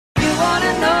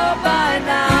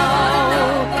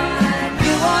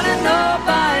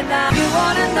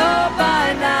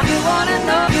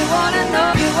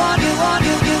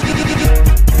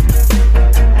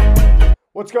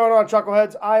What's going on,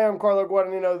 Chuckleheads? I am Carlo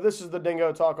Guadagnino. This is the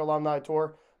Dingo Talk Alumni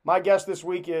Tour. My guest this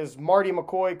week is Marty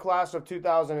McCoy, class of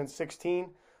 2016.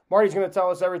 Marty's going to tell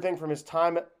us everything from his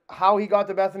time, how he got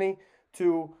to Bethany,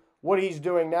 to what he's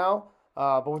doing now.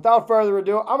 But without further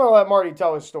ado, I'm going to let Marty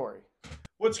tell his story.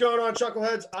 What's going on,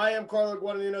 Chuckleheads? I am Carlo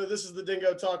Guadagnino. This is the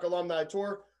Dingo Talk Alumni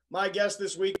Tour. My guest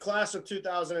this week, class of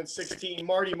 2016,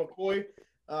 Marty McCoy,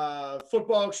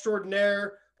 football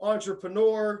extraordinaire,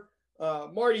 entrepreneur.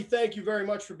 Marty, thank you very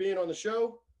much for being on the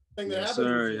show. Yes,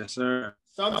 sir. Yes, sir.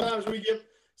 Sometimes we get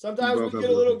a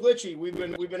little glitchy. We've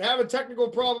been having technical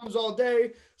problems all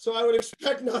day, so I would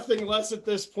expect nothing less at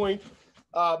this point.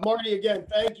 Marty, again,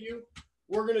 thank you.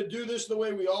 We're going to do this the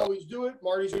way we always do it.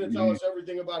 Marty's going to tell us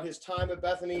everything about his time at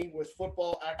Bethany with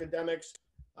football, academics,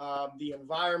 the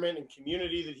environment and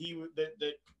community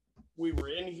that we were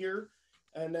in here,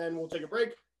 and then we'll take a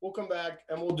break. We'll come back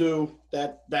and we'll do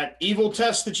that evil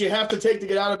test that you have to take to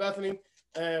get out of Bethany,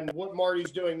 and what Marty's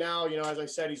doing now. You know, as I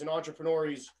said, he's an entrepreneur.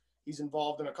 He's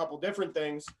involved in a couple different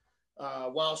things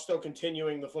while still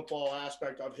continuing the football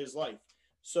aspect of his life.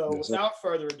 So without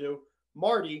further ado,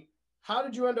 Marty, how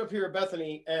did you end up here at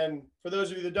Bethany? And for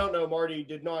those of you that don't know, Marty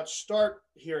did not start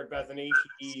here at Bethany.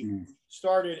 He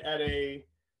started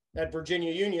at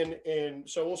Virginia Union, and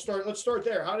so let's start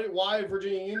there. Why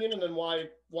Virginia Union, and then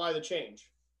why the change?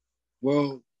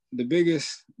 Well, the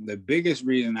biggest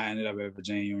reason I ended up at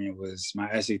Virginia Union was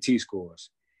my SAT scores.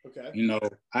 Okay. You know,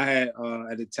 I had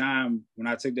at the time when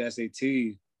I took the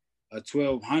SAT, a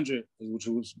 1200,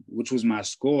 which was my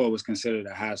score, was considered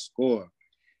a high score,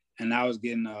 and I was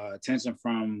getting attention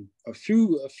from a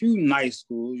few nice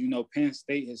schools. You know, Penn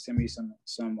State had sent me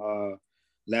some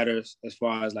letters as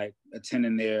far as like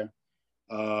attending there.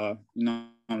 You know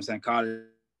what I'm saying, college.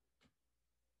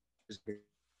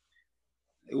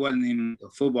 It wasn't even a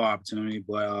football opportunity,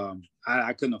 but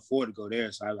I couldn't afford to go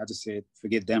there. So I just said,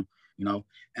 forget them, you know.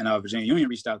 And Virginia Union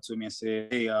reached out to me and said,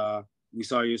 hey, we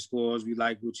saw your scores. We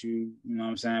like what you know what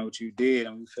I'm saying, what you did.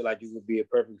 And we feel like you would be a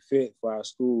perfect fit for our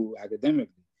school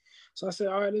academically. So I said,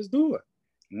 all right, let's do it.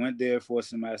 Went there for a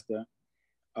semester.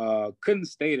 Couldn't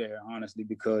stay there, honestly,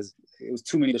 because it was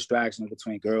too many distractions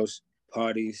between girls'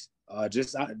 parties,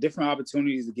 just different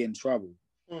opportunities to get in trouble.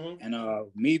 Mm-hmm.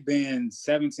 And me being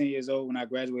 17 years old when I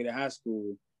graduated high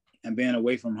school and being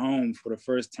away from home for the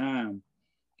first time,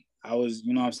 I was,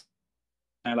 you know what I'm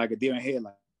saying, like a deer in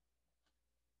headlights.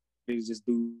 Just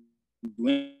do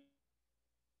it.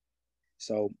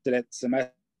 So to that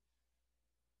semester,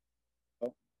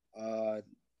 a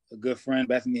good friend,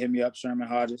 Bethany, hit me up, Sherman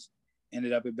Hodges,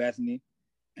 ended up at Bethany,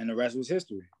 and the rest was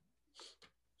history.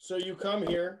 So you come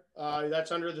here.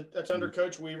 That's under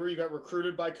Coach Weaver. You got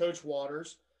recruited by Coach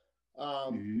Waters.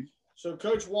 So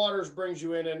Coach Waters brings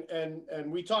you in,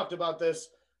 and we talked about this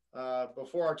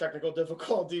before our technical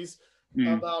difficulties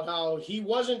about how he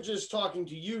wasn't just talking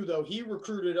to you, though. He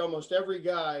recruited almost every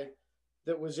guy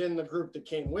that was in the group that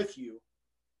came with you.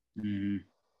 And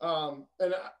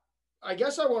I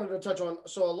guess I wanted to touch on,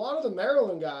 so a lot of the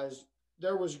Maryland guys,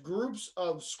 there was groups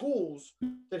of schools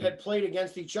that had played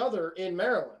against each other in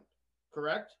Maryland,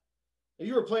 correct?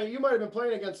 You might have been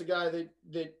playing against a guy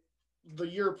that the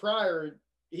year prior,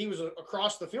 he was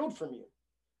across the field from you.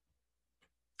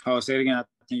 Oh, say it again. I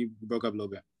think you broke up a little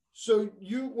bit. So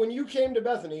when you came to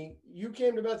Bethany,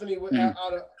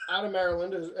 out of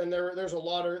Maryland, and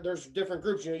there's different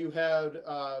groups. You know, you had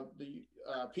the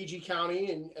PG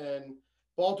County and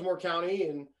Baltimore County,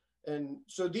 and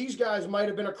so these guys might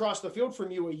have been across the field from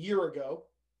you a year ago.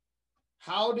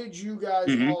 How did you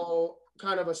guys all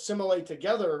kind of assimilate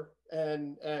together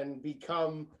and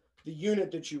become the unit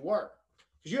that you were?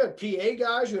 Because you had PA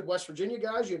guys, you had West Virginia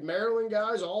guys, you had Maryland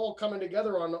guys, all coming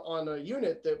together on a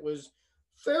unit that was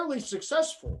fairly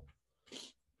successful.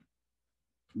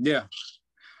 Yeah.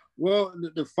 Well,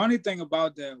 the funny thing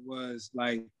about that was,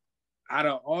 like, out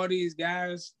of all these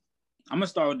guys, I'm going to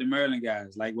start with the Maryland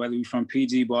guys, like whether you're from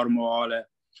PG, Baltimore, all that.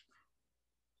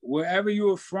 Wherever you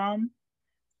were from,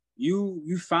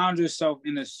 you found yourself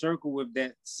in a circle with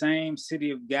that same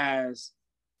city of guys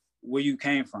where you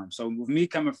came from. So with me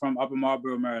coming from Upper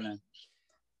Marlboro, Maryland,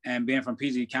 and being from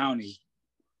PG County,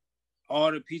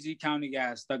 all the PG County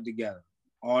guys stuck together.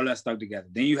 All that stuck together.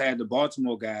 Then you had the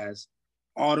Baltimore guys,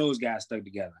 all those guys stuck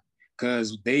together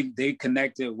because they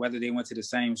connected, whether they went to the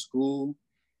same school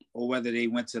or whether they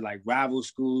went to like rival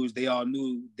schools. They all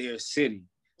knew their city.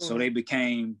 So they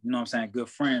became, you know what I'm saying, good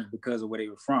friends because of where they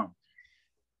were from.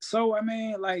 So, I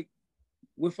mean, like,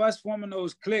 with us forming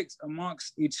those cliques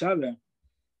amongst each other,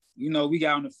 you know, we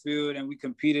got on the field and we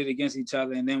competed against each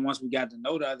other. And then once we got to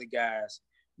know the other guys,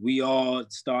 we all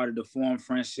started to form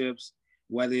friendships.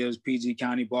 whether it was PG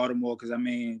County, Baltimore, because I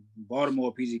mean,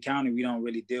 Baltimore, PG County, we don't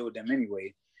really deal with them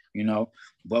anyway, you know.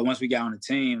 But once we got on the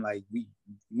team, like we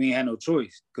ain't had no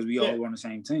choice because we all were on the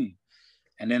same team.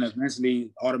 And then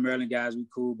eventually, all the Maryland guys, we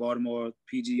cool. Baltimore,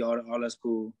 PG, all that's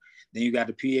cool. Then you got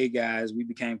the PA guys. We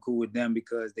became cool with them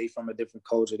because they from a different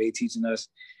culture. They teaching us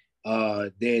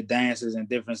their dances and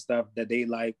different stuff that they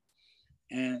like.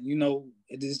 And, you know,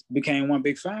 it just became one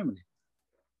big family.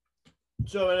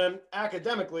 So, and then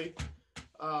academically,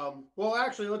 well,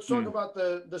 actually, let's talk about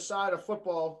the side of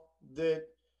football that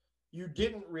you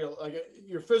didn't like.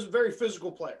 You're very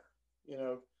physical player, you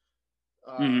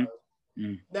know.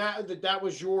 Now that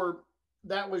was your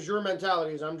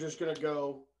mentality. Is I'm just gonna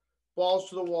go balls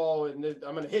to the wall and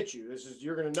I'm gonna hit you.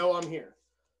 You're gonna know I'm here.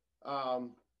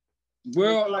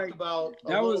 Well, like about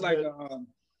that was like go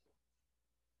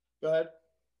ahead.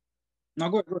 No,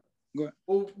 go ahead.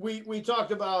 Well, we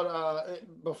talked about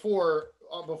before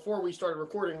we started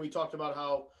recording. We talked about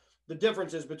how the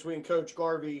differences between Coach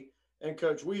Garvey and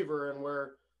Coach Weaver, and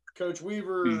where Coach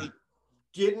Weaver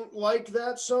didn't like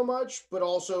that so much, but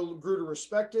also grew to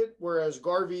respect it, whereas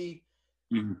Garvey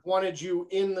wanted you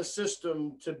in the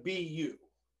system to be you.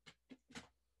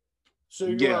 So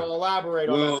you want to elaborate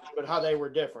on that, but how they were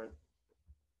different.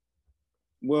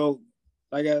 Well,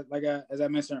 as I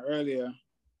mentioned earlier,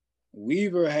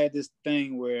 Weaver had this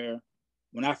thing where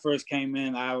when I first came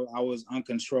in, I was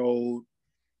uncontrolled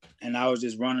and I was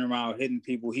just running around hitting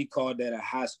people. He called that a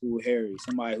high school Harry,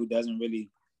 somebody who doesn't really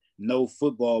know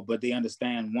football, but they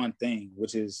understand one thing,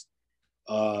 which is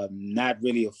not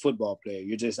really a football player.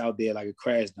 You're just out there like a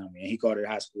crash dummy. And he called it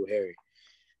high school Harry.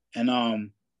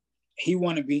 And he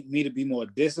wanted me to be more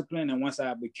disciplined. And once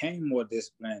I became more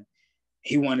disciplined,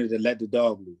 he wanted to let the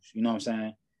dog loose. You know what I'm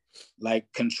saying? Like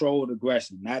controlled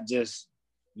aggression, not just,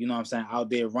 you know what I'm saying, out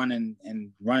there running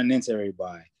into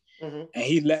everybody. And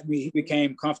he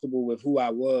became comfortable with who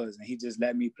I was and he just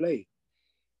let me play.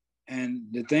 And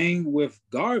the thing with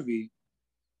Garvey,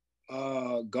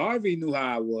 Garvey knew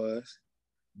how I was,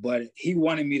 but he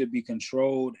wanted me to be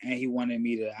controlled and he wanted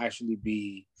me to actually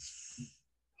be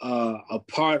a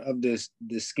part of the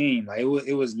scheme. Like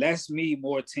it was less me,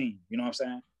 more team. You know what I'm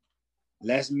saying?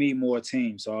 Less me, more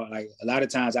team. So like a lot of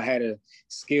times I had to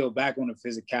scale back on the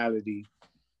physicality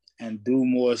and do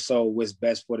more so what's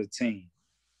best for the team,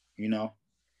 you know?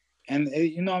 And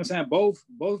you know what I'm saying? Both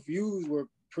views were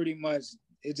pretty much,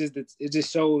 it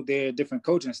just showed their different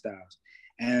coaching styles.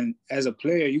 And as a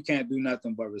player, you can't do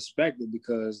nothing but respect it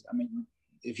because, I mean,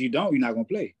 if you don't, you're not going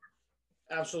to play.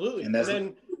 Absolutely. And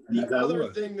then the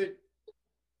other thing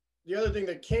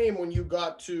that came when you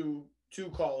got to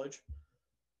college,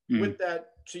 with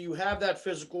that, so you have that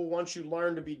physical, once you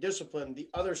learn to be disciplined, the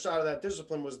other side of that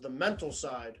discipline was the mental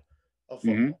side of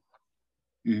football.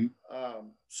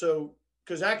 So,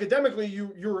 because academically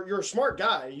you're a smart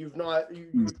guy. You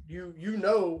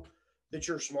know that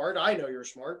you're smart. I know you're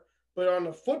smart. But on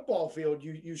the football field,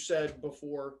 you said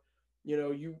before, you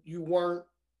know, you weren't,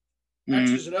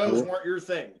 X's and O's weren't your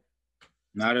thing.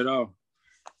 Not at all.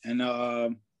 And I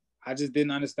just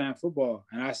didn't understand football.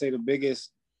 And I say the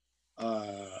biggest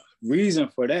reason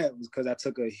for that was because I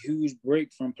took a huge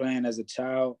break from playing as a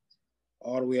child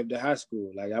all the way up to high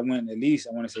school. Like I went at least,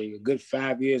 I want to say, a good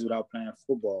 5 years without playing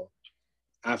football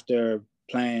after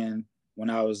playing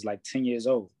when I was like 10 years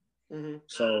old.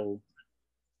 So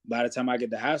by the time I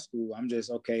get to high school, I'm just,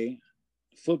 okay,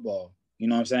 football. You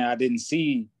know what I'm saying? I didn't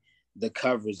see the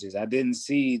coverages. I didn't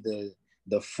see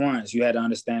the fronts. You had to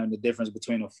understand the difference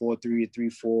between a 4-3, a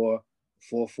 3-4,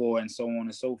 4-4, and so on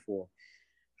and so forth.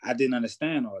 I didn't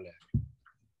understand all that.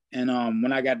 And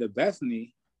when I got to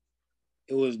Bethany,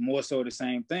 it was more so the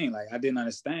same thing. Like I didn't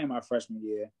understand my freshman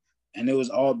year, and it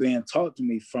was all being taught to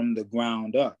me from the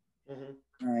ground up.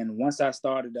 And once I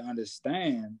started to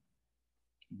understand,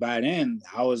 by then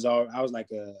I was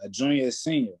like a junior,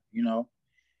 senior, you know.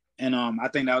 And I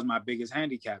think that was my biggest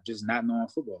handicap, just not knowing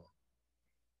football.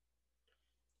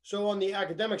 So on the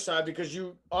academic side, because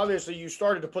you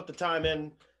started to put the time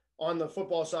in on the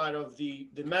football side, of the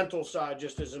mental side,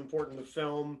 just as important, the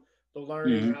film, the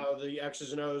learning, how the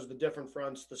X's and O's, the different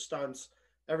fronts, the stunts,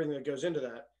 everything that goes into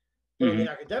that. But on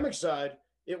the academic side,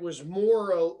 it was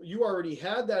more, you already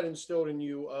had that instilled in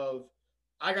you of,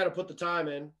 I got to put the time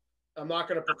in. I'm not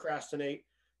going to procrastinate.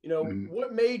 You know,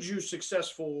 what made you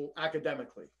successful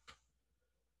academically?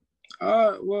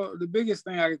 Well, the biggest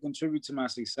thing I could contribute to my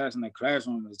success in the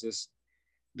classroom is just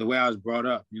the way I was brought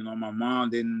up. You know, my mom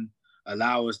didn't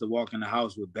allow us to walk in the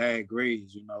house with bad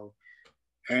grades. You know,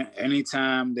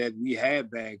 anytime that we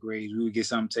had bad grades, we would get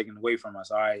something taken away from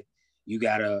us. All right, you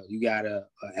got a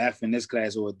F in this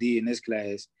class or a D in this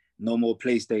class. No more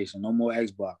PlayStation, no more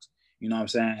Xbox. You know what I'm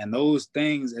saying? And those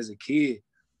things as a kid,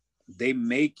 it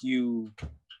make you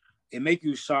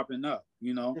sharpen up,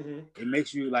 you know? It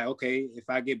makes you like, okay, if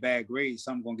I get bad grades,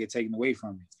 something's gonna get taken away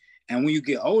from me. And when you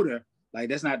get older, like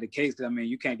that's not the case, because I mean,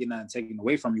 you can't get nothing taken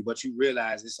away from you, but you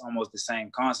realize it's almost the same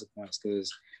consequence,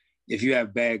 because if you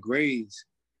have bad grades,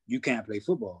 you can't play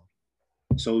football.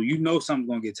 So you know something's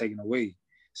gonna get taken away.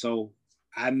 So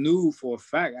I knew for a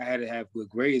fact I had to have good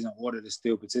grades in order to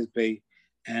still participate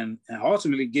and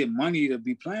ultimately get money to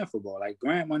be playing football, like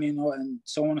grant money and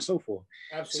so on and so forth.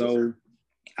 Absolutely. So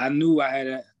I knew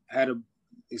I had to,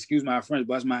 excuse my French,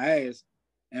 bust my ass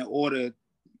in order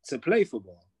to play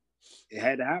football. It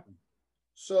had to happen.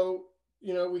 So,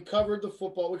 you know, we covered the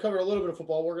football. We covered a little bit of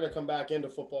football. We're going to come back into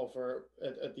football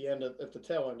at the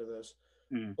tail end of this.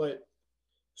 But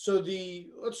so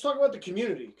let's talk about the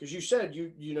community, because you said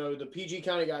you know the PG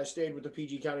County guys stayed with the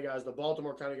PG County guys, the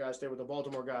Baltimore County guys stayed with the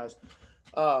Baltimore guys.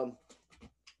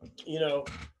 You know,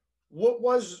 what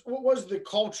was the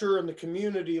culture and the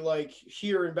community like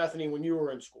here in Bethany when you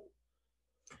were in school?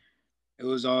 It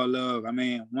was all love. I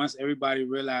mean, once everybody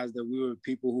realized that we were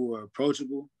people who were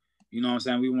approachable, you know what I'm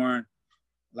saying? We weren't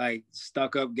like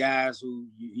stuck up guys who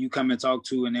you come and talk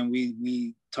to, and then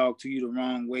we talk to you the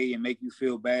wrong way and make you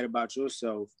feel bad about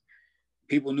yourself.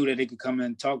 People knew that they could come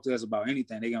and talk to us about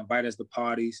anything. They can invite us to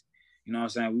parties. You know what I'm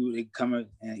saying? They could come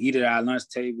and eat at our lunch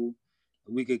table.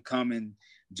 We could come and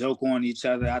joke on each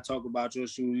other. I talk about your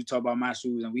shoes, you talk about my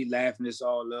shoes, and we laugh, and it's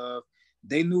all love.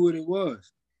 They knew what it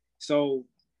was. So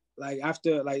like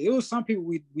after, like, it was some people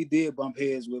we did bump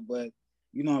heads with, but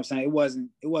you know what I'm saying?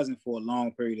 It wasn't for a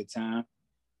long period of time.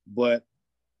 But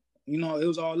you know, it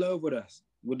was all love with us.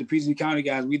 With the PG County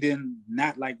guys, we didn't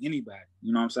not like anybody.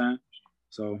 You know what I'm saying?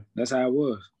 So that's how it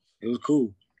was. It was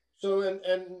cool. So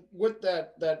and with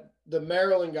that the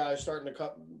Maryland guys starting to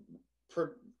come,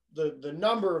 the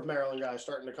number of Maryland guys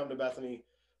starting to come to Bethany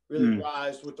really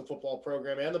rise with the football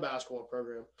program and the basketball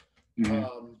program. And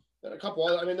a couple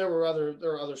other, I mean, there were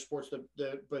other sports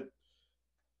but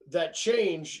that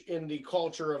change in the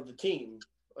culture of the team,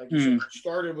 like you said,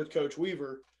 started with Coach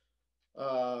Weaver,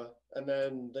 and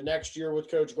then the next year with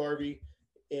Coach Garvey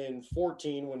in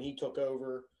 14 when he took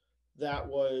over. That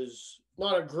was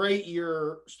not a great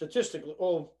year statistically.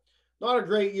 Well, not a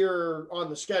great year on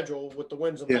the schedule with the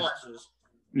wins and losses,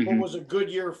 but was a good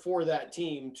year for that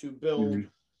team to build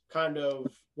kind of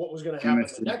what was going to happen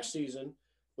the next season,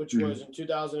 which was in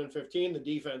 2015. The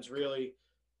defense really,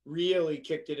 really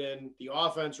kicked it in. The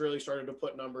offense really started to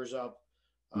put numbers up.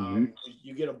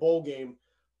 You get a bowl game.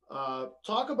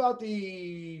 Talk about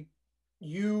you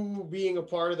being a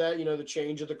part of that, you know, the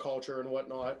change of the culture and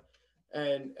whatnot,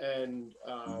 and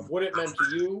what it meant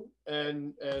to you,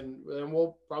 and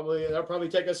that'll probably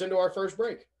take us into our first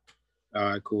break. All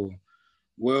right, cool.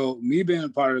 Well, me being a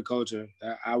part of the culture,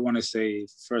 I want to say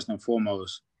first and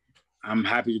foremost, I'm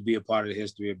happy to be a part of the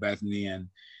history of Bethany and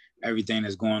everything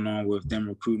that's going on with them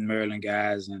recruiting Maryland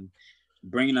guys and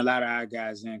bringing a lot of our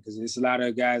guys in, because there's a lot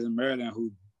of guys in Maryland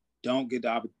who don't get the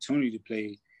opportunity to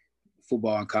play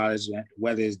football in college,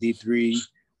 whether it's D3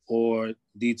 or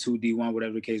D2, D1,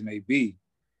 whatever the case may be.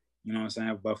 You know what I'm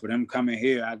saying? But for them coming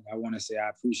here, I want to say I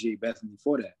appreciate Bethany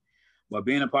for that. But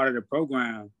being a part of the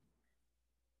program,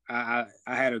 I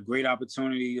had a great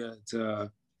opportunity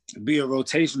to be a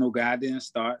rotational guy. I didn't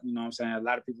start, you know what I'm saying? A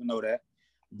lot of people know that.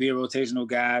 Be a rotational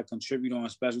guy, contribute on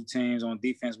special teams, on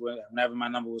defense, whenever my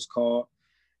number was called.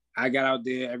 I got out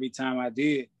there every time I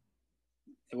did,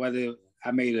 whether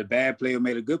I made a bad play or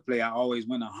made a good play, I always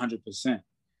went 100%,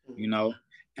 you know?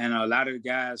 And a lot of the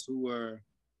guys who were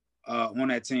on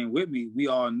that team with me, we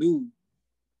all knew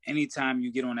anytime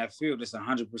you get on that field, it's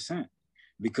 100%,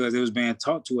 because it was being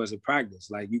taught to us at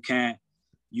practice. Like you can't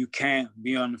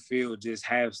be on the field just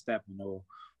half stepping or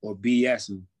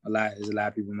BSing, as a lot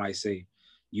of people might say.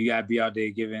 You gotta be out there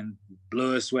giving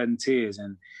blood, sweat, and tears.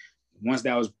 And once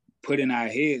that was put in our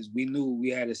heads, we knew we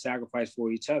had to sacrifice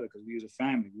for each other, because we was a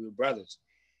family, we were brothers.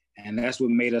 And that's what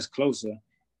made us closer.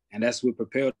 And that's what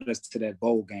propelled us to that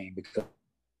bowl game.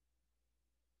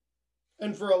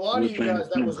 And for a lot of you guys,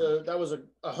 that was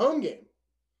a home game.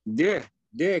 Yeah,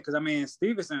 because I mean,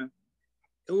 Stevenson,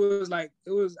 I want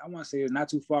to say it's not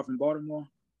too far from Baltimore.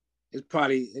 It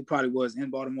probably was in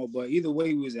Baltimore, but either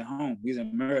way, we was at home. We was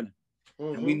in Maryland.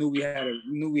 And we knew we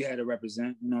had to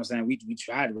represent. You know what I'm saying? We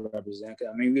tried to represent.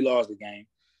 I mean, we lost the game,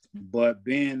 but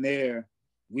being there,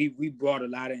 we brought a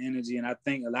lot of energy, and I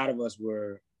think a lot of us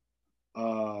were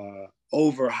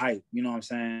overhyped. You know what I'm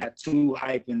saying? Got too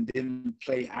hyped and didn't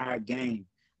play our game.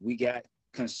 We got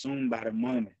consumed by the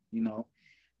moment. You know,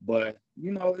 but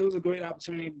you know, it was a great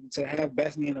opportunity to have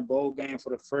Bethany in a bowl game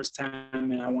for the first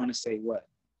time, and I want to say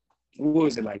what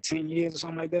was it, like 10 years or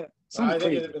something like that? I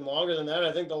think it's been longer than that.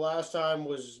 I think the last time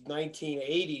was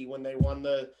 1980 when they won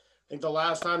I think the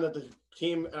last time that the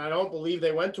team, and I don't believe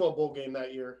they went to a bowl game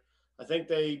that year. I think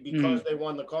because they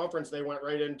won the conference, they went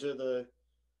right into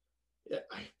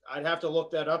I'd have to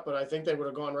look that up, but I think they would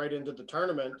have gone right into the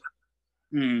tournament.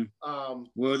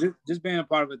 Well, just being a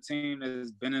part of a team that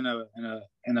has been in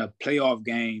a playoff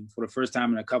game for the first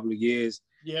time in a couple of years.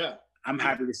 Yeah. I'm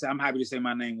happy to say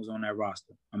my name was on that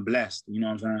roster. I'm blessed. You know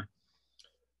what I'm saying?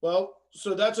 Well,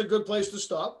 so that's a good place to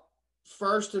stop.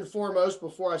 First and foremost,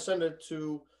 before I send it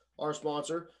to our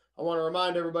sponsor, I want to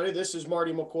remind everybody this is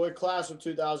Marty McCoy, class of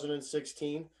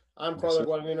 2016. I'm Carlo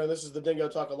Guadagnino. This is the Dingo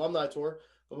Talk Alumni Tour.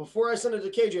 But before I send it to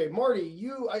KJ, Marty,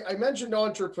 I mentioned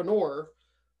entrepreneur.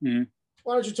 Mm-hmm.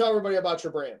 Why don't you tell everybody about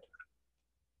your brand?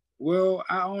 Well,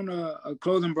 I own a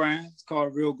clothing brand. It's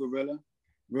called Real Gorilla.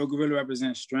 Real Gorilla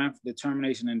represents strength,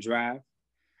 determination, and drive.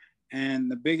 And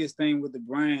the biggest thing with the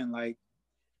brand, like,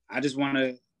 I just want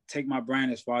to take my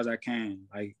brand as far as I can,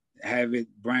 like have it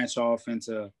branch off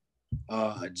into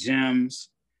gyms,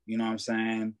 you know what I'm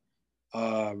saying?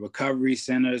 Recovery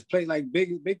centers, play like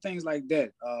big things like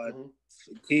that.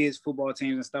 Kids, football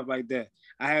teams and stuff like that.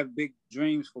 I have big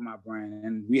dreams for my brand,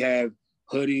 and we have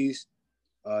hoodies,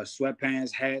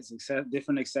 sweatpants, hats,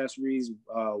 different accessories,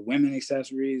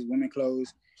 women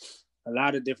clothes, a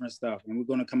lot of different stuff. And we're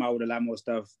going to come out with a lot more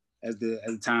stuff as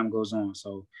the time goes on.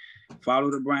 So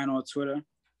follow the brand on Twitter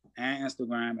and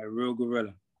Instagram at Real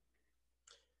Gorilla.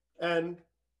 And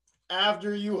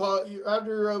after you're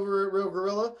over at Real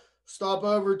Gorilla, stop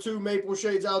over to Maple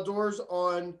Shades Outdoors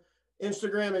on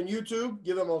Instagram and YouTube.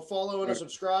 Give them a follow and a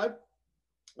subscribe.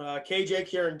 KJ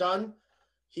Kieran Dunn.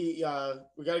 We got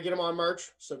to get him on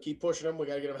merch, so keep pushing him. We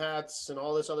got to get him hats and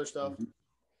all this other stuff. Mm-hmm.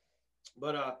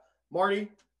 But Marty,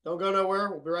 don't go nowhere.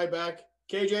 We'll be right back.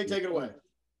 KJ, take it away.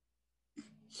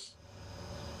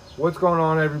 What's going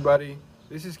on, everybody?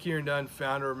 This is Kieran Dunn,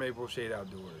 founder of Maple Shade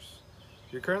Outdoors.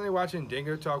 You're currently watching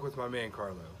Dingo Talk with my man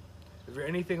Carlo. If you're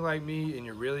anything like me and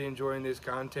you're really enjoying this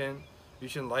content, you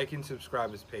should like and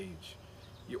subscribe his page.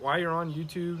 While you're on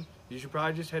YouTube, you should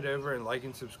probably just head over and like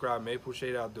and subscribe Maple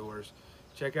Shade Outdoors.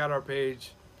 Check out our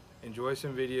page, enjoy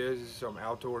some videos, some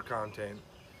outdoor content.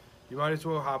 You might as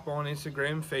well hop on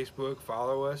Instagram, Facebook,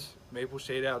 follow us, Maple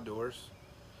Shade Outdoors.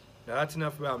 Now that's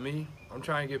enough about me. I'm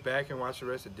trying to get back and watch the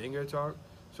rest of Dingo Talk,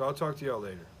 so I'll talk to y'all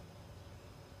later.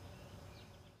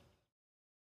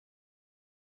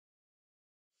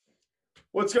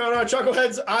 What's going on,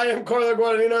 Chuckleheads? I am Carlo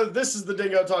Guadagnino. This is the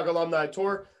Dingo Talk Alumni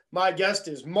Tour. My guest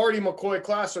is Marty McCoy,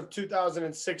 class of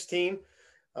 2016.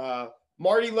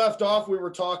 Marty left off. We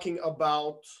were talking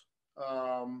about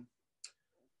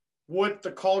what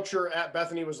the culture at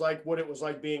Bethany was like, what it was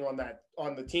like being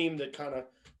on the team that kind of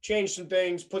changed some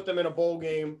things, put them in a bowl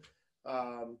game.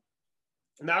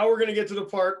 Now we're going to get to the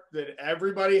part that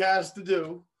everybody has to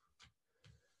do,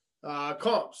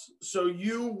 comps. So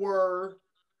you were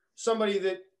somebody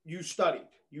that you studied.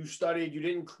 You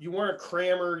weren't a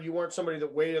crammer. You weren't somebody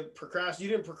that you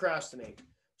didn't procrastinate.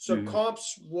 So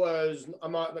comps was,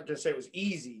 I'm not going to say it was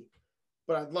easy,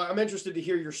 but I'm interested to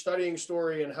hear your studying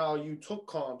story and how you took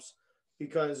comps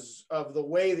because of the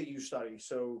way that you study.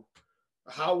 So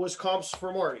how was comps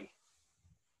for Marty?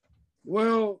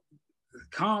 Well,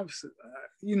 comps,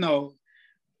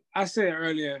 I said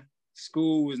earlier,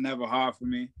 school was never hard for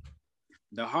me.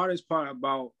 The hardest part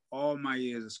about all my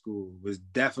years of school was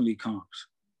definitely comps.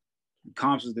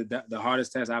 Comps was the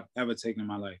hardest test I've ever taken in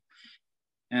my life.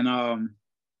 And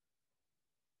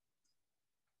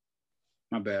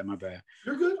my bad.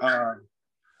 You're good.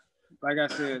 Like I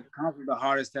said, comps was the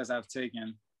hardest test I've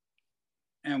taken.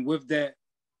 And with that,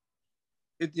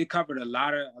 it covered a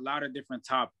lot of different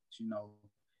topics,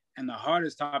 And the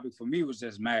hardest topic for me was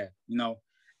just math,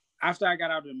 After I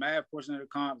got out of the math portion of the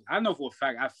comps, I know for a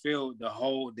fact I failed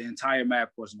the entire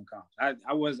math portion of the comps.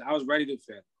 I was ready to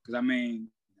fail because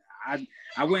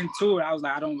I went to it. I was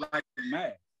like, I don't like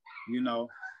math,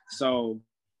 So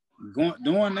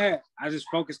doing that, I just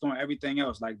focused on everything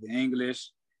else, like the English,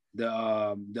 the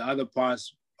other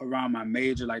parts around my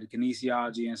major, like the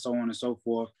kinesiology and so on and so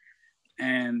forth.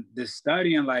 And the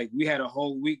studying, like we had a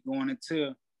whole week going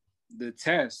into the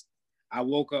test. I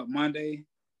woke up Monday,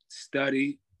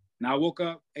 studied. Now I woke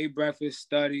up, ate breakfast,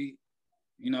 studied,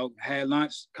 had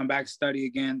lunch, come back, study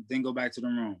again, then go back to the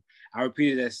room. I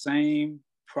repeated that same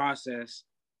process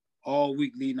all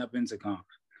week leading up into comp.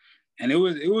 And it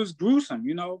was gruesome,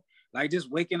 like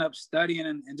just waking up, studying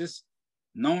and just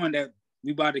knowing that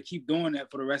we about to keep doing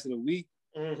that for the rest of the week.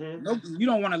 Mm-hmm. You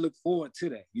don't want to look forward to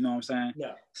that. You know what I'm saying?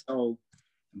 Yeah. So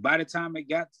by the time it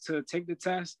got to take the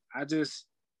test, I just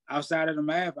outside of the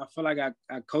math, I feel like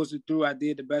I coasted through. I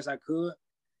did the best I could,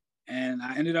 and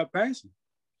I ended up passing.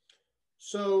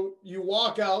 So you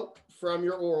walk out from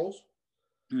your orals.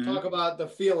 Talk about the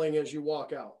feeling as you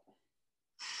walk out.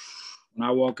 When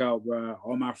I walk out, bro,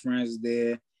 all my friends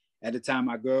there. At the time,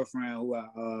 my girlfriend,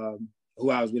 who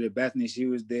I was with at Bethany, she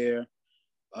was there.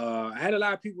 I had a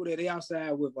lot of people there. They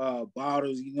outside with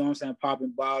bottles, you know what I'm saying,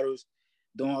 popping bottles,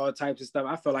 doing all types of stuff.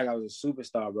 I felt like I was a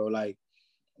superstar, bro. Like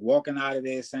walking out of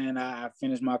there saying I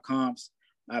finished my comps,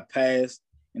 I passed,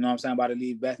 you know what I'm saying, about to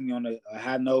leave Bethany on a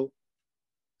high note.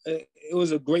 It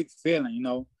was a great feeling, you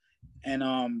know.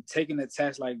 And taking a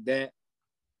test like that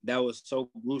was so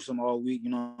gruesome all week, you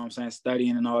know what I'm saying,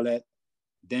 studying and all that.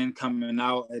 Then coming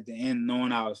out at the end,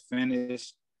 knowing I was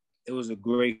finished, it was a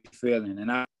great feeling.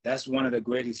 And that's one of the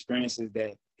great experiences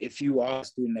that if you are a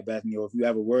student at Bethany or if you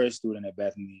ever were a student at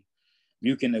Bethany,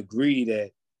 you can agree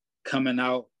that coming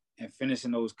out and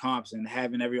finishing those comps and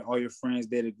having all your friends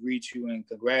there to greet you and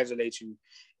congratulate you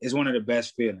is one of the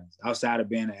best feelings outside of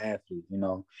being an athlete, you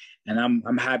know. And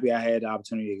I'm happy I had the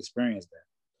opportunity to experience that.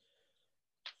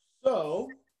 So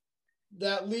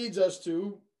that leads us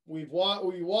to we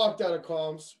walked out of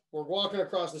comps. We're walking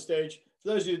across the stage. For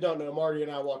those of you who don't know, Marty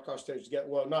and I walked across the stage together.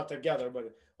 Well, not together,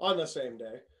 but on the same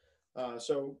day.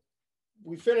 So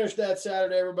we finished that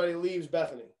Saturday. Everybody leaves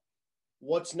Bethany.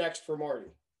 What's next for Marty?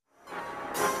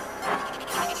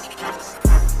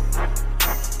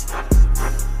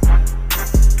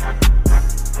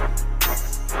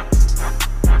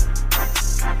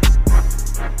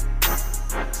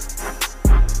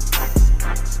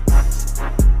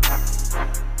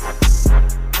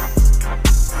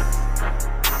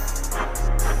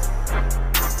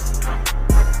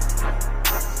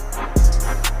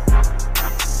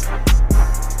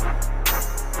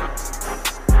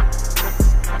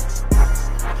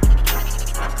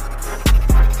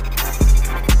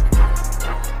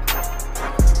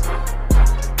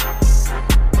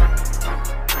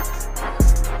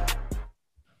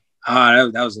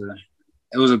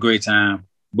 It was a great time.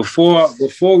 Before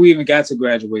we even got to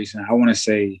graduation, I want to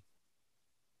say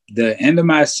the end of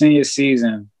my senior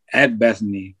season at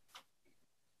Bethany,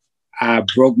 I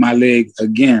broke my leg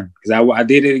again because I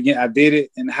did it again. I did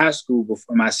it in high school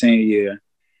before my senior year,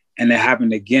 and it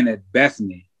happened again at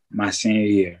Bethany my senior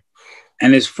year.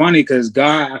 And it's funny because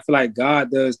I feel like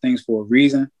God does things for a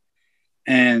reason,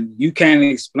 and you can't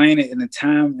explain it in the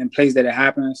time and place that it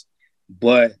happens,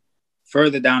 but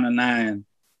further down the line,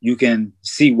 you can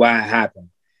see why it happened.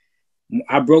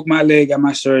 I broke my leg at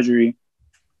my surgery.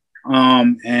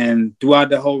 And throughout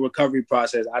the whole recovery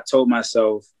process, I told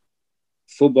myself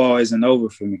football isn't over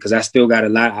for me because I still got a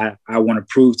lot I want to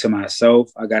prove to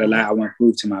myself. I got a lot I want to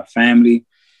prove to my family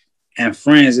and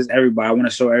friends. Is everybody. I want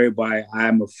to show everybody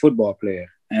I'm a football player.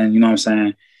 And you know what I'm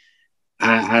saying?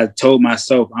 I told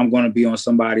myself I'm going to be on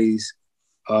somebody's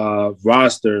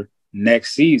roster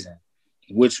next season,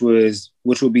 which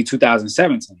would be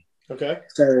 2017. Okay.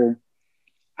 So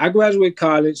I graduate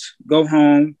college, go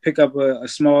home, pick up a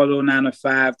small little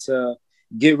 9-to-5 to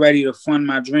get ready to fund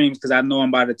my dreams because I know I'm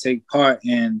about to take part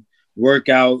in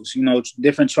workouts, you know,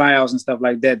 different tryouts and stuff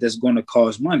like that that's going to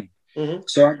cost money. Mm-hmm.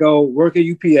 So I go work at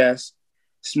UPS,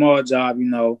 small job, you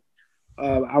know,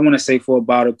 I want to say for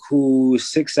about a cool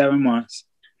 6-7 months.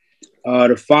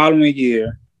 The following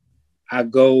year, I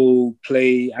go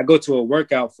to a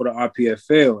workout for the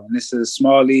RPFL, and this is a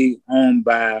small league owned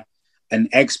by an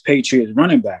ex-Patriots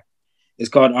running back. It's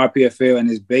called RPFL,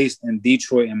 and it's based in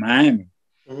Detroit and Miami.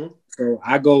 Mm-hmm. So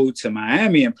I go to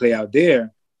Miami and play out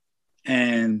there,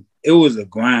 and it was a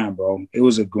grind, bro. It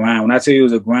was a grind. When I tell you it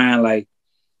was a grind, like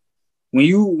when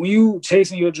you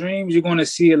chasing your dreams, you're going to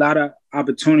see a lot of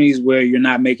opportunities where you're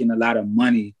not making a lot of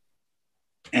money,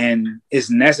 and it's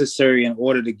necessary in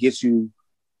order to get you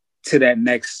to that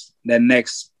next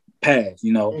path,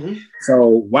 you know. Mm-hmm. So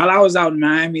while I was out in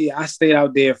Miami, I stayed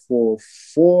out there for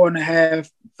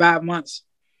 4.5-5 months.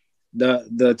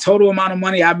 The total amount of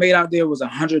money I made out there was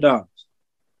 $100.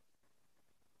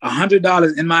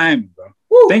 $100 in Miami, bro.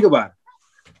 Woo. Think about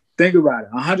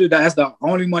it. $100. That's the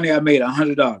only money I made.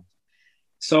 $100.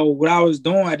 So what I was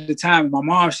doing at the time, my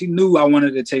mom, she knew I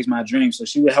wanted to chase my dream, so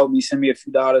she would help me, send me a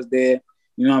few dollars there.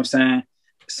 You know what I'm saying?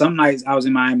 Some nights I was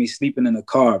in Miami sleeping in the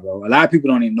car, bro. A lot of people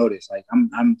don't even know this. Like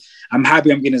I'm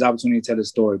happy I'm getting this opportunity to tell the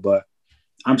story, but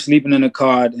I'm sleeping in the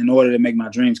car in order to make my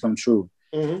dreams come true.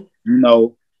 Mm-hmm. You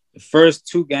know, the first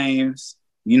 2 games,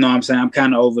 you know what I'm saying, I'm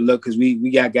kind of overlooked because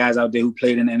we got guys out there who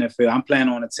played in the NFL. I'm playing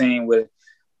on a team with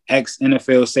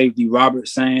ex-NFL safety Robert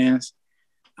Sands.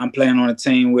 I'm playing on a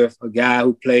team with a guy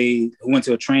who went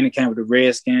to a training camp with the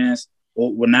Redskins,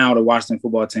 or now the Washington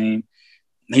football team.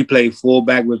 He played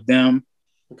fullback with them.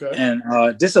 Okay. And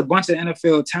just a bunch of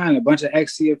NFL talent, a bunch of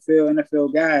ex-CFL,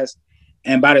 NFL guys.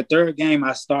 And by the third game,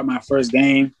 I start my first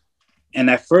game. And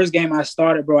that first game I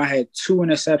started, bro, I had 2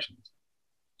 interceptions.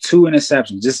 2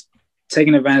 interceptions, just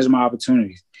taking advantage of my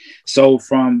opportunities. So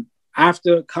from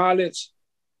after college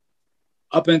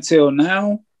up until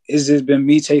now, it's just been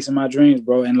me chasing my dreams,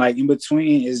 bro. And like in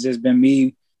between, it's just been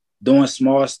me doing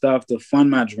small stuff to fund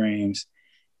my dreams.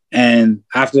 And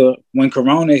after when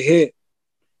Corona hit,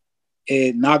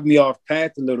 it knocked me off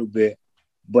path a little bit,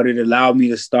 but it allowed me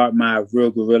to start my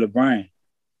real guerrilla brand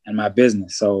and my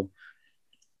business. So,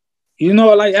 you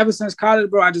know, like ever since college,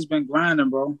 bro, I just been grinding,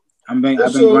 bro. I've been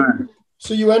grinding.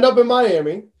 So you end up in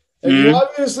Miami, and you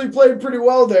obviously played pretty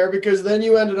well there, because then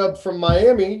you ended up from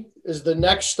Miami is the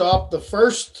next stop,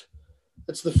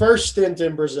 it's the first stint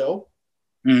in Brazil,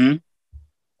 where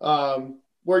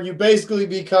you basically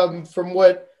become, from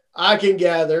what I can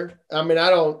gather, I mean, I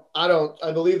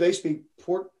believe they speak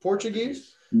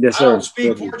Portuguese. Yes, sir. I don't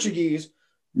speak Portuguese,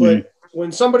 but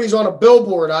when somebody's on a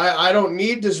billboard, I don't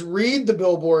need to read the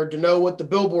billboard to know what the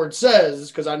billboard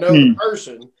says, because I know the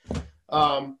person.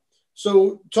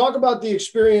 So talk about the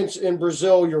experience in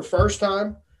Brazil your first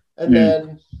time, and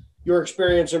then your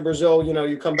experience in Brazil. You know,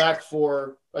 you come back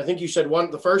for, I think you said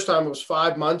the first time it was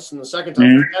 5 months, and the second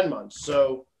time was 10 months.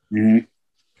 So,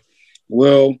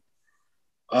 well,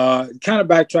 kind of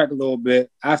backtrack a little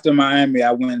bit. After Miami,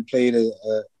 I went and played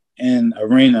in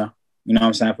arena. You know what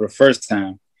I'm saying, for the first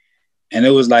time, and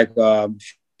it was like a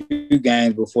few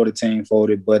games before the team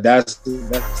folded. But that's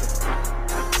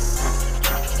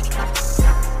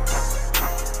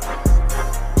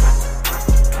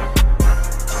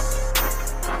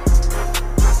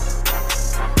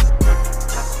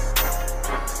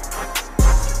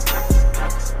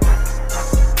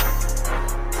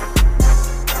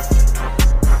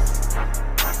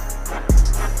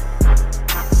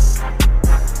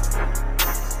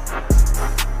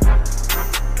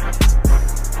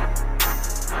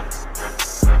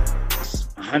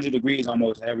 100 degrees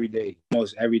almost every day.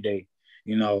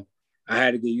 You know, I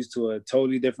had to get used to a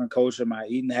totally different culture. My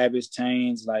eating habits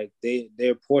changed. Like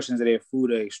their portions of their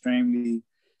food are extremely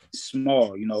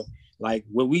small. You know, like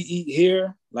what we eat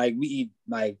here, like we eat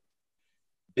like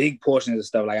big portions of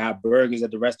stuff. Like our burgers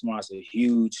at the restaurants are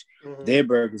huge. Their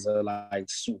burgers are like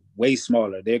way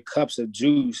smaller. Their cups of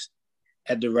juice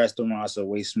at the restaurants are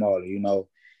way smaller. You know,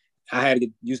 I had to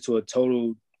get used to a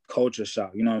total culture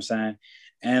shock. You know what I'm saying?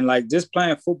 And like just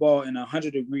playing football in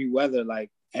 100-degree weather, like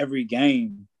every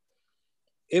game,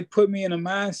 it put me in a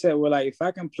mindset where like, if I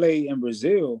can play in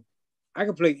Brazil, I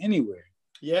can play anywhere.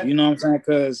 Yeah. You know what I'm saying?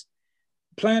 Because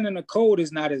playing in the cold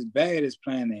is not as bad as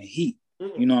playing in heat.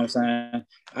 You know what I'm saying?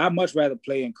 I'd much rather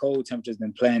play in cold temperatures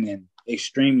than playing in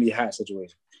extremely hot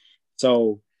situations.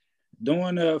 So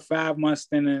doing a 5-month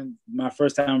stint in my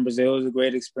first time in Brazil was a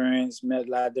great experience. Met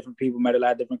a lot of different people, met a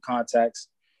lot of different contacts.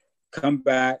 Come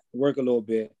back, work a little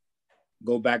bit,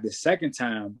 go back the second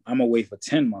time, I'm away for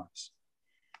 10 months.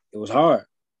 It was hard.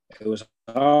 It was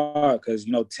hard because,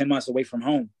 you know, 10 months away from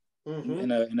home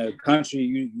in a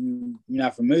country you're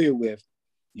not familiar with,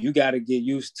 you got to get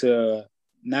used to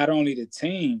not only the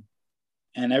team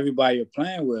and everybody you're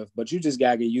playing with, but you just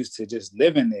got to get used to just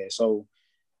living there. So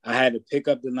I had to pick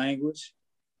up the language,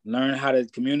 learn how to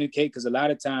communicate, because a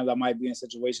lot of times I might be in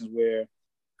situations where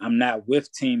I'm not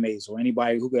with teammates or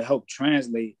anybody who could help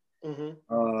translate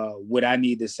what I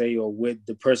need to say or what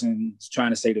the person's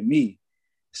trying to say to me.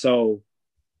 So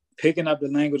picking up the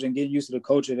language and getting used to the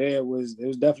culture there it was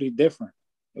definitely different.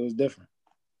 It was different.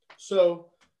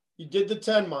 So you did the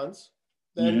 10 months.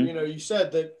 Then, you know, you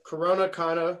said that Corona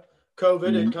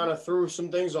COVID, it kind of threw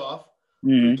some things off.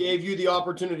 It gave you the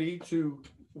opportunity to,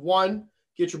 one,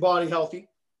 get your body healthy.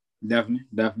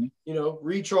 Definitely. You know,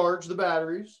 recharge the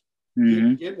batteries.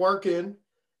 Get work in,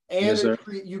 and yes,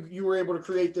 you were able to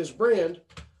create this brand,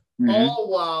 all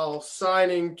while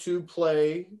signing to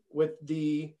play with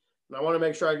and I want to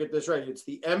make sure I get this right. It's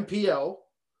the MPL,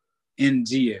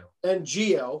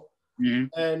 NGL,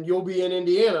 and you'll be in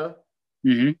Indiana.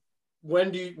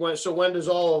 When does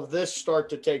all of this start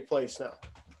to take place now?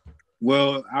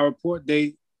 Well, our report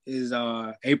date is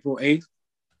April 8th.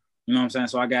 You know what I'm saying?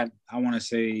 So I want to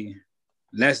say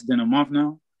less than a month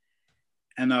now.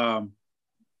 And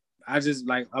I just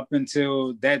like up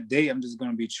until that day, I'm just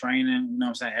going to be training, you know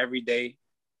what I'm saying, every day,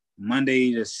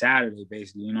 Monday to Saturday,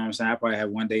 basically. You know what I'm saying? I probably have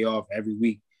one day off every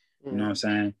week, you know what I'm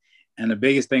saying? And the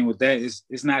biggest thing with that is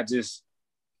it's not just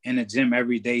in the gym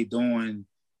every day doing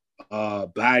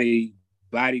body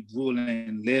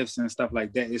grueling lifts and stuff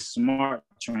like that. It's smart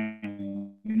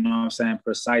training, you know what I'm saying?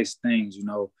 Precise things, you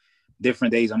know,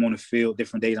 different days I'm on the field,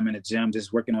 different days I'm in the gym,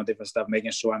 just working on different stuff,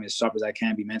 making sure I'm as sharp as I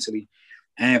can be mentally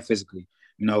and physically.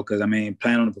 You know, because, I mean,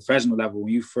 playing on a professional level,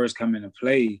 when you first come in and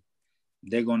play,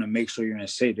 they're going to make sure you're in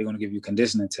shape. They're going to give you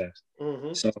conditioning tests.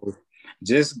 Mm-hmm. So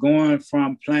just going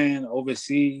from playing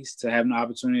overseas to having the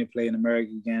opportunity to play in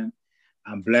America again,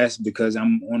 I'm blessed because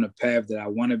I'm on the path that I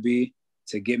want to be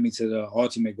to get me to the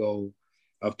ultimate goal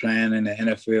of playing in the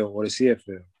NFL or the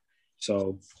CFL.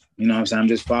 So, you know what I'm saying? I'm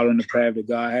just following the path that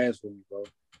God has for me, bro.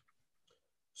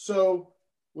 So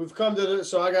we've come to this.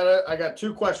 So I got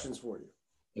 2 questions for you.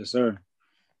 Yes, sir.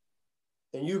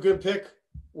 And you can pick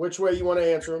which way you want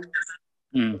to answer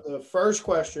them. The first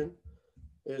question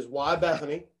is why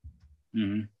Bethany?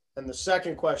 And the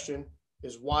second question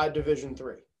is why Division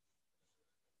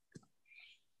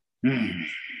III?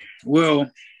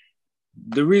 Well,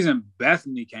 the reason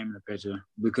Bethany came in the picture,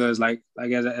 because like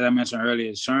as I mentioned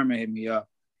earlier, Sherman hit me up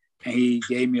and he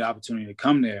gave me the opportunity to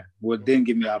come there. Well, didn't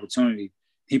give me the opportunity.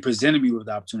 He presented me with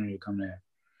the opportunity to come there.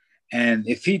 And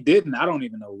if he didn't, I don't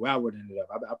even know where I would have ended up.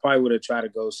 I probably would have tried to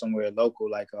go somewhere local,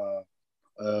 like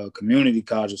a community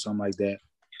college or something like that,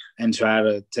 and try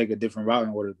to take a different route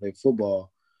in order to play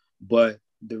football. But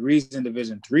the reason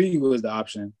Division III was the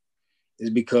option is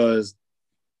because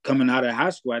coming out of high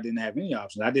school, I didn't have any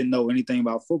options. I didn't know anything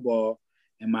about football,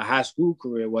 and my high school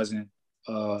career wasn't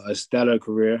a stellar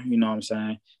career, you know what I'm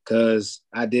saying? Because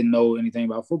I didn't know anything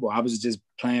about football. I was just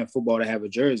playing football to have a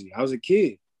jersey. I was a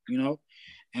kid, you know?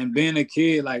 And being a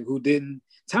kid, like, who didn't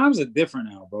 – times are different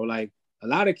now, bro. Like, a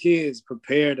lot of kids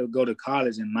prepare to go to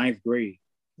college in 9th grade.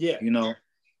 Yeah. You know?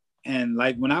 And,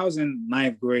 like, when I was in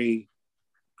 9th grade,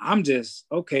 I'm just,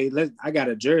 okay, I got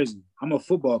a jersey. I'm a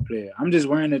football player. I'm just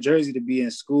wearing a jersey to be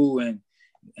in school and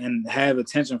have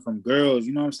attention from girls,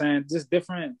 you know what I'm saying? Just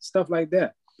different stuff like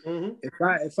that. Mm-hmm.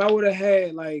 If I would have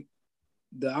had, like,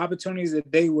 the opportunities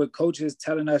that they were coaches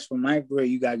telling us from 9th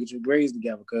grade, you got to get your grades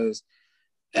together because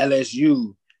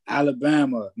LSU,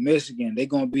 Alabama, Michigan, they're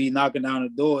going to be knocking down the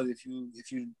doors if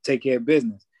you take care of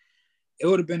business. It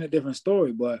would have been a different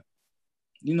story, but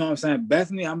you know what I'm saying?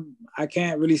 Bethany, I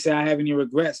can't really say I have any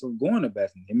regrets of going to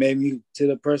Bethany. It made me to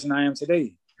the person I am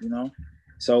today, you know?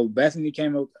 So Bethany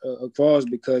came across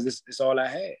because it's all I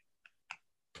had.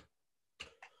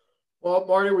 Well,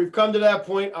 Marty, we've come to that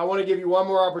point. I want to give you one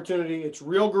more opportunity. It's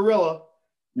Real Gorilla.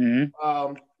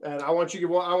 Mm-hmm. And I want you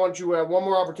to have one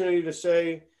more opportunity to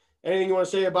say anything you want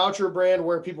to say about your brand,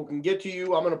 where people can get to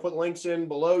you. I'm going to put links in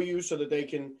below you so that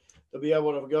they'll be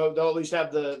able to go. They'll at least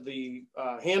have the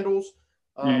handles.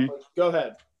 Go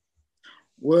ahead.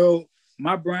 Well,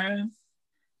 my brand,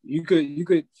 you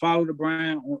could follow the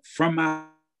brand from my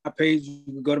page. You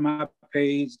can go to my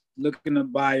page, look in the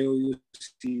bio, you'll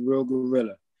see Real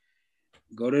Gorilla.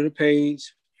 Go to the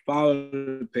page, follow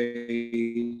the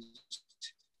page,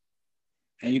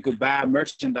 and you could buy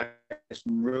merchandise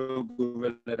from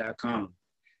realgorilla.com.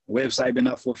 The website been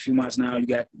up for a few months now. You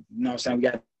got, you know what I'm saying, we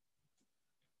got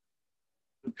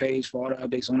the page for all the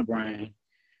updates on the brand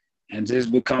and just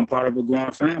become part of a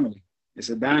growing family. It's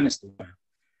a dynasty.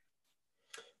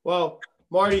 Well,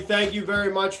 Marty, thank you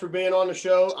very much for being on the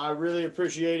show. I really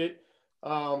appreciate it.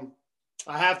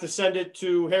 I have to send it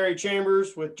to Harry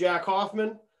Chambers with Jack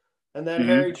Hoffman, and then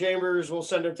Harry Chambers will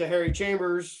send it to Harry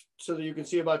Chambers so that you can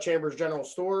see about Chambers General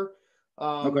Store.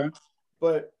 Okay.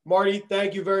 But Marty,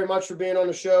 thank you very much for being on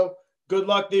the show. Good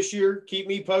luck this year. Keep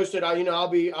me posted. I'll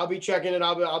be checking it.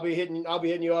 I'll be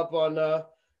hitting you up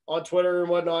on Twitter and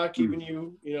whatnot, keeping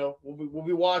you, we'll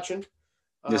be watching.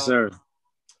 Yes, sir.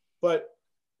 But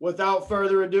without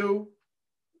further ado,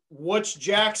 what's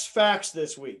Jack's facts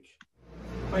this week?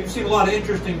 Well, you've seen a lot of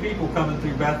interesting people coming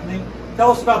through Bethany.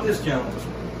 Tell us about this gentleman.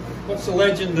 What's the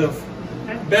legend of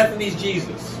Bethany's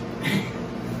Jesus?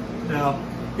 Now,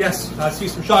 yes, I see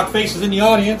some shocked faces in the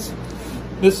audience.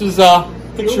 This is a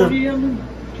picture of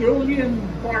Julian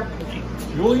Barkley.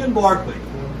 Julian Barkley.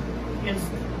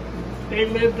 They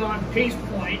lived on Peace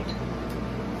Point,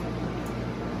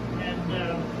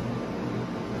 and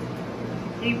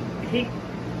he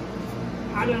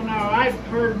I don't know, I've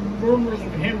heard rumors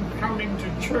of him coming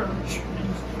to church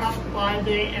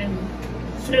and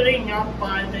sitting up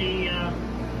by the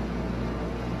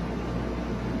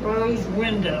rose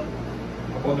window.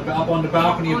 Up on the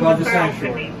balcony above the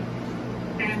sanctuary.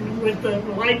 And with the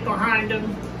light behind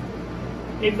him,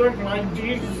 he looked like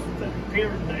Jesus that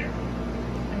appeared there.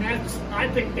 And I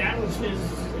think that was his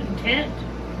intent,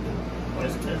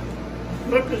 was to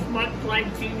look as much like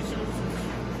Jesus as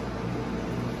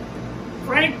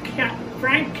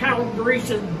Frank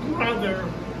Calabrese's brother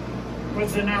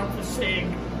was an Alpha Sig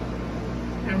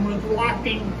and was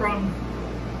walking from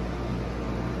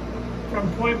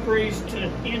Point Breeze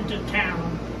into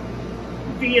town.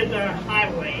 via the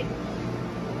highway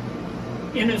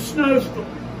in a snowstorm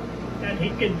that he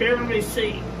could barely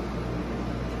see.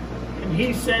 And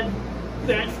he said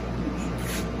that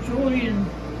Julian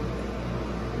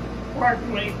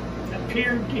Barclay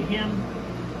appeared to him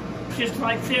just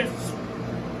like this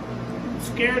and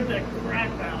scared the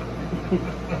crap out of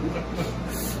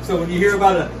him. So when you hear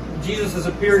about a Jesus has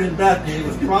appeared in Bethany, it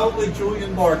was probably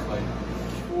Julian Barclay.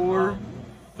 4,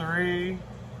 3,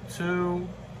 2,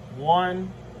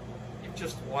 1. You've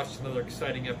just watched another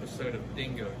exciting episode of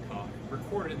Dingo Talk,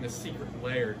 recorded in the secret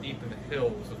lair deep in the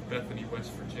hills of Bethany,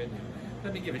 West Virginia.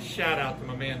 Let me give a shout out to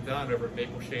my man Don over at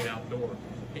Maple Shade Outdoor.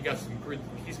 He's got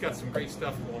some great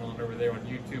stuff going on over there on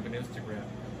YouTube and Instagram.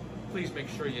 Please make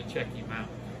sure you check him out.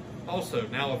 Also,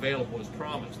 now available as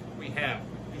promised, we have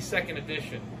the second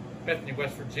edition Bethany,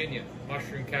 West Virginia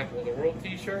Mushroom Capital of the World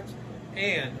t-shirts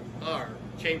and our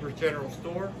Chambers General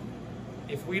Store.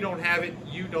 If we don't have it,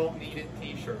 you don't need it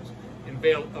t-shirts.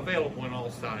 Available in all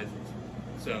sizes.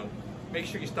 So make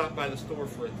sure you stop by the store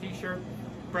for a t-shirt,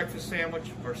 breakfast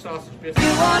sandwich, or sausage biscuit. You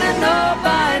wanna know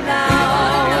by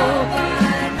now.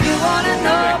 You wanna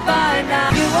know by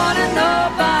now.